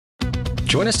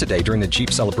Join us today during the Jeep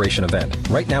Celebration event.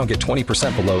 Right now, get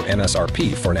 20% below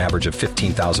MSRP for an average of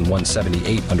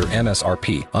 $15,178 under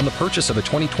MSRP on the purchase of a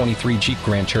 2023 Jeep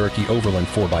Grand Cherokee Overland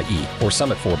 4xE or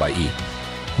Summit 4xE.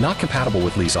 Not compatible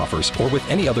with lease offers or with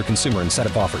any other consumer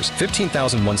incentive offers.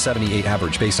 $15,178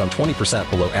 average based on 20%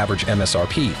 below average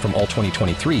MSRP from all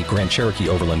 2023 Grand Cherokee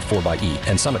Overland 4xE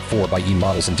and Summit 4xE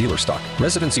models in dealer stock.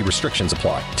 Residency restrictions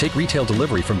apply. Take retail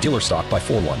delivery from dealer stock by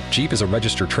 4/1. Jeep is a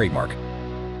registered trademark.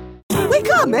 Wake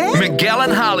up, man! Miguel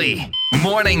and Holly.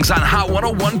 Mornings on Hot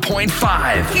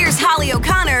 101.5. Here's Holly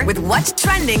O'Connor with what's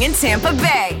trending in Tampa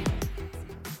Bay.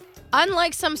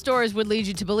 Unlike some stores would lead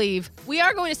you to believe, we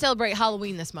are going to celebrate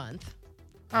Halloween this month.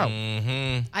 Oh.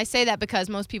 I say that because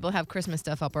most people have Christmas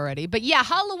stuff up already. But yeah,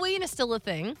 Halloween is still a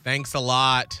thing. Thanks a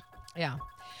lot. Yeah.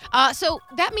 So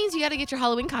that means you got to get your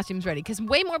Halloween costumes ready because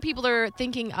way more people are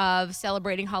thinking of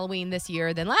celebrating Halloween this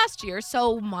year than last year.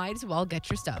 So might as well get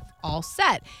your stuff all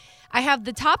set. I have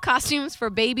the top costumes for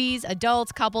babies,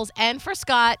 adults, couples, and for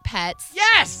Scott, pets.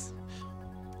 Yes!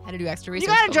 Had to do extra research.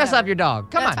 You got to but dress whatever. up your dog.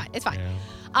 Come That's on. fine. It's fine.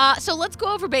 Yeah. So let's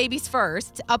go over babies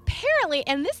first. Apparently,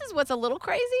 and this is what's a little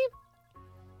crazy,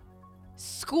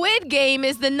 Squid Game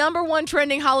is the #1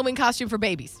 trending Halloween costume for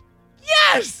babies.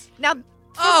 Yes! Now, from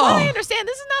what I understand,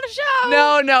 this is not a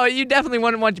show. No, you definitely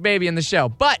wouldn't want your baby in the show,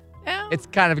 but Yeah. it's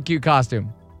kind of a cute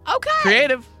costume. Okay.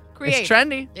 Creative. Creative. It's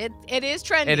trendy. It is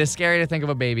trendy. It is scary to think of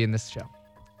a baby in this show.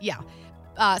 Yeah.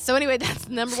 So anyway, that's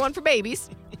 #1 for babies,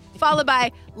 followed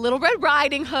by Little Red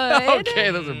Riding Hood, Okay,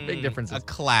 those are big differences. A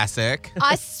classic.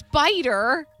 a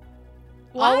spider.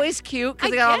 What? Always cute because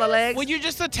I they got all the guess. legs. Would you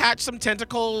just attach some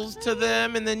tentacles to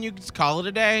them and then you just call it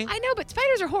a day? I know, but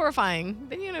spiders are horrifying.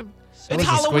 Then So it's is the Squid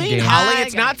Halloween, Game. Holly. I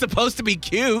It's got not supposed to be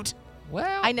cute.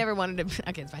 Well, I never wanted to.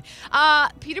 Okay, it's fine.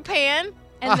 Peter Pan,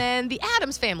 and then the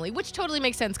Addams Family, which totally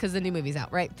makes sense because the new movie's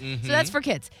out, right? So that's for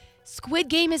kids. Squid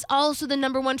Game is also the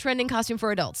 #1 trending costume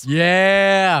for adults.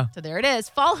 yeah. So there it is,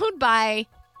 followed by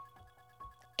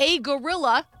a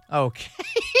gorilla. Okay.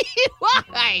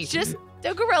 Why? Just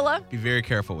a gorilla. Be very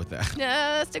careful with that.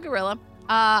 Just a gorilla.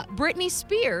 Britney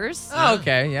Spears.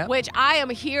 Okay, yeah. Which I am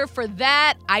here for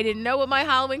that. I didn't know what my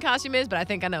Halloween costume is, but I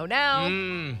think I know now.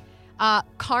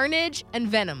 Carnage and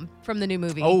Venom from the new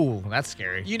movie. Oh, that's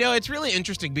scary. You know, it's really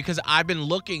interesting because I've been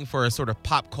looking for a sort of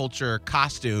pop culture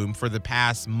costume for the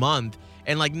past month,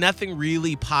 and like nothing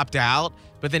really popped out.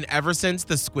 But then ever since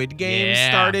the Squid Game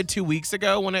started 2 weeks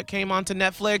ago when it came onto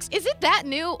Netflix. Is it that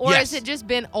new, or Yes. has it just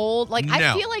been old? Like, I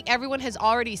No. feel like everyone has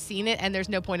already seen it, and there's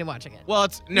no point in watching it. Well,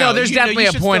 it's No, there's definitely you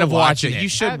a should point still of watch watching it. You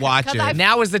should Okay, watch 'cause it. I've-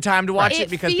 Now is the time to watch It it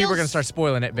because people are going to feels start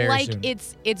spoiling it very like soon.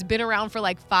 it's been around for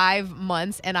like 5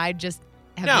 months, and I just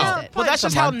have No, missed it. well, that's Some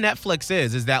just how month. Netflix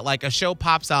is that like a show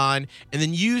pops on, and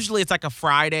then usually it's like a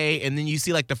Friday, and then you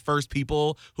see like the first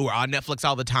people who are on Netflix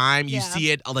all the time. You Yeah.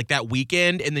 see it like that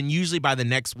weekend, and then usually by the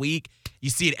next week, you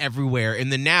see it everywhere. And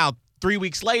then now, 3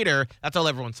 weeks later, that's all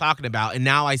everyone's talking about. And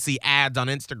now I see ads on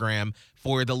Instagram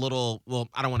for the little, well,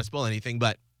 I don't want to spoil anything,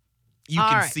 but you All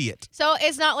can right. see it. So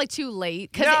it's not like too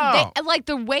late because No. like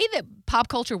the way that pop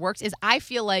culture works is I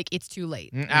feel like it's too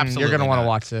late. Absolutely You're going to want to not.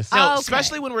 watch this. So, Okay.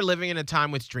 especially when we're living in a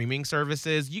time with streaming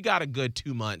services, you got a good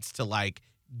 2 months to like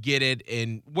get it,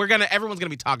 and everyone's gonna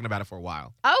be talking about it for a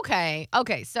while. Okay,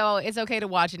 so it's okay to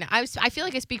watch it now. I feel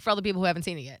like I speak for all the people who haven't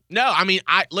seen it yet. No, I mean,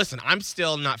 I'm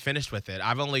still not finished with it.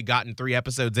 I've only gotten 3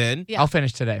 episodes in. Yeah. I'll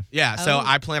finish today. Yeah, so Oh.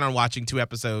 I plan on watching 2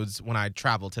 episodes when I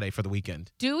travel today for the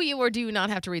weekend. Do you or do you not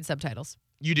have to read subtitles?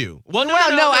 You do. Well,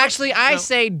 No, actually, I no.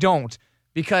 say don't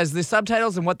because the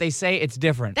subtitles and what they say, it's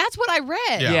different. That's what I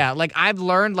read. Yeah. Yeah, like I've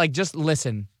learned, like just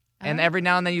listen. And Oh. every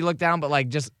now and then you look down, but like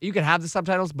just, you can have the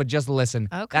subtitles, but just listen.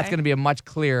 Okay. That's going to be a much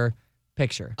clearer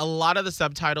picture. A lot of the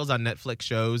subtitles on Netflix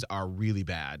shows are really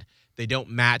bad. They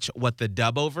don't match what the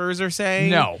dub-overs are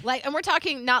saying. No. Like, and we're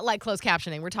talking not like closed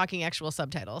captioning. We're talking actual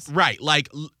subtitles. Right, like,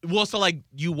 so like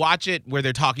you watch it where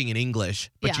they're talking in English,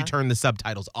 but Yeah. you turn the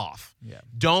subtitles off. Yeah.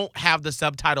 Don't have the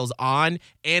subtitles on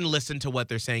and listen to what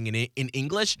they're saying in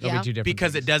English They'll be two different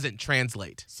because things. it doesn't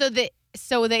translate.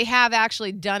 So they have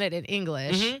actually done it in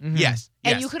English. Mhm. Yes.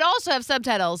 And yes. you could also have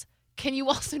subtitles. Can you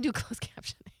also do closed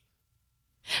captioning?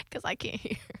 Because I can't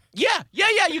hear. Yeah,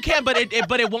 you can, but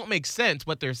it won't make sense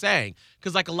what they're saying.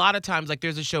 Because like a lot of times, like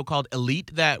there's a show called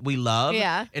Elite that we love,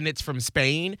 Yeah. and it's from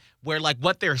Spain, where like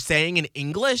what they're saying in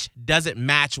English doesn't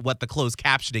match what the closed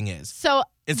captioning is. So,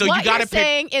 And so what you gotta you're pick-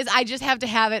 saying is I just have to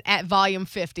have it at volume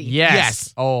 50. Yes.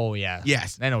 Yes. Oh, yeah.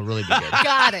 Yes. Then it'll really be good.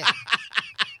 Got it.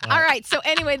 All right. So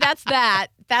anyway, that's that.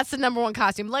 That's the number one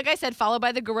costume. Like I said, followed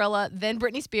by the gorilla, then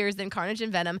Britney Spears, then Carnage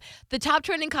and Venom. The top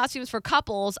trending costumes for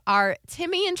couples are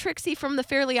Timmy and Trixie from the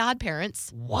Fairly Odd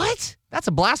Parents. What? That's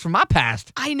a blast from my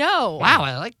past. I know. Wow,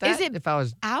 I like that. Is it if I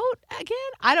was out again?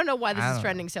 I don't know why this is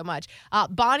trending so much.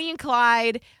 Bonnie and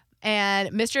Clyde and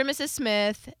Mr. and Mrs.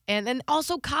 Smith, and then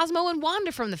also Cosmo and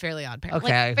Wanda from the Fairly Odd Parents.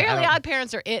 Okay, Like, Fairly Odd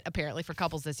Parents are it, apparently, for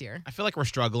couples this year. I feel like we're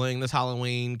struggling this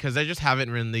Halloween because there just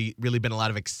haven't really been a lot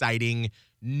of exciting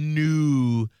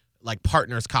new like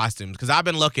partners costumes. Because I've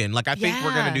been looking. Like I think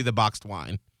we're gonna do the boxed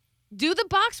wine. Do the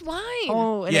boxed wine.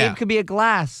 Oh, and Yeah. Abe could be a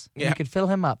glass. And Yeah. you could fill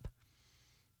him up.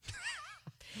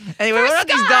 Anyway, For what about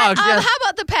these Scott, dogs? how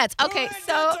about the pets? Okay,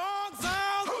 so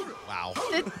Wow.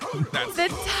 the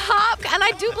top, and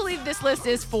I do believe this list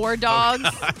is 4 dogs.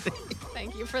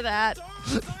 Thank you for that.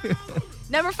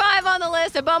 Number 5 on the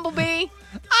list, a bumblebee.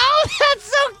 Oh, that's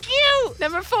so cute.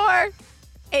 Number 4,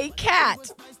 a cat.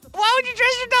 Why would you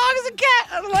dress your dog as a cat?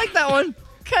 I don't like that one.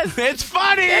 Because It's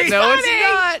funny. No, funny.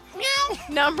 it's not.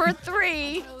 Number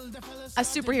 3, a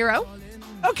superhero.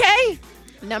 Okay.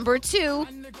 Number 2,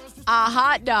 a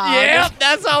hot dog. Yep,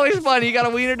 that's always funny. You got a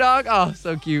wiener dog? Oh,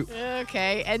 so cute.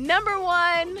 Okay, and number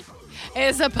 1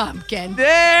 is a pumpkin.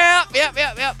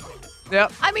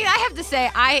 Yep. I mean, I have to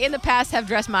say, I in the past have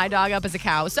dressed my dog up as a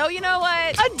cow. So you know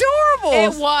what? Adorable.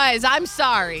 It was. I'm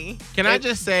sorry. Can I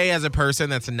just say, as a person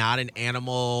that's not an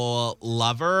animal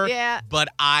lover, but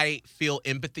I feel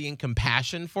empathy and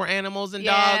compassion for animals and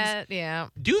dogs, Yeah.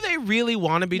 do they really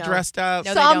want to be No. dressed up?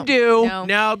 No, they Some don't. do. No.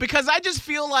 No, because I just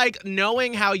feel like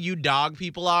knowing how you dog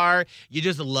people are, you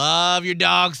just love your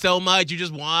dog so much, you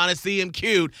just want to see him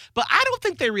cute. But I don't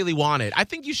think they really want it. I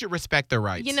think you should respect their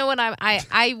rights. You know what?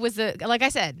 I was like I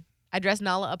said, I dressed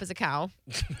Nala up as a cow.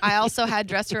 I also had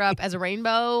dressed her up as a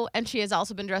rainbow, and she has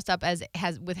also been dressed up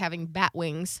with having bat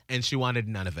wings. And she wanted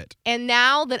none of it. And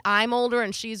now that I'm older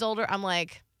and she's older, I'm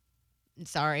like,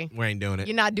 sorry, We ain't doing it.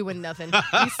 you're not doing nothing.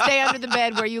 You stay under the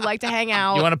bed where you like to hang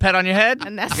out. You want a pet on your head?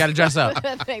 and that's You got to dress up.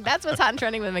 That's what's hot and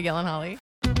trending with Miguel and Holly.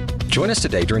 Join us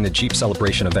today during the Jeep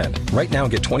Celebration event. Right now,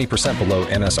 get 20% below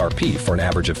MSRP for an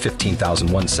average of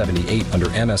 $15,178 under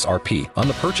MSRP on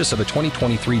the purchase of a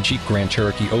 2023 Jeep Grand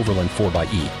Cherokee Overland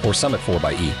 4xE or Summit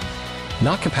 4xE.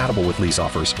 Not compatible with lease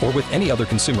offers or with any other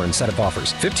consumer incentive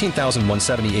offers.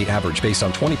 $15,178 average based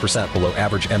on 20% below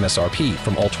average MSRP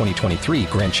from all 2023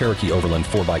 Grand Cherokee Overland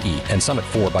 4xE and Summit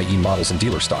 4xE models in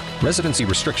dealer stock. Residency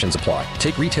restrictions apply.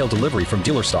 Take retail delivery from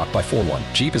dealer stock by 4/1.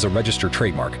 Jeep is a registered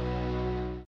trademark.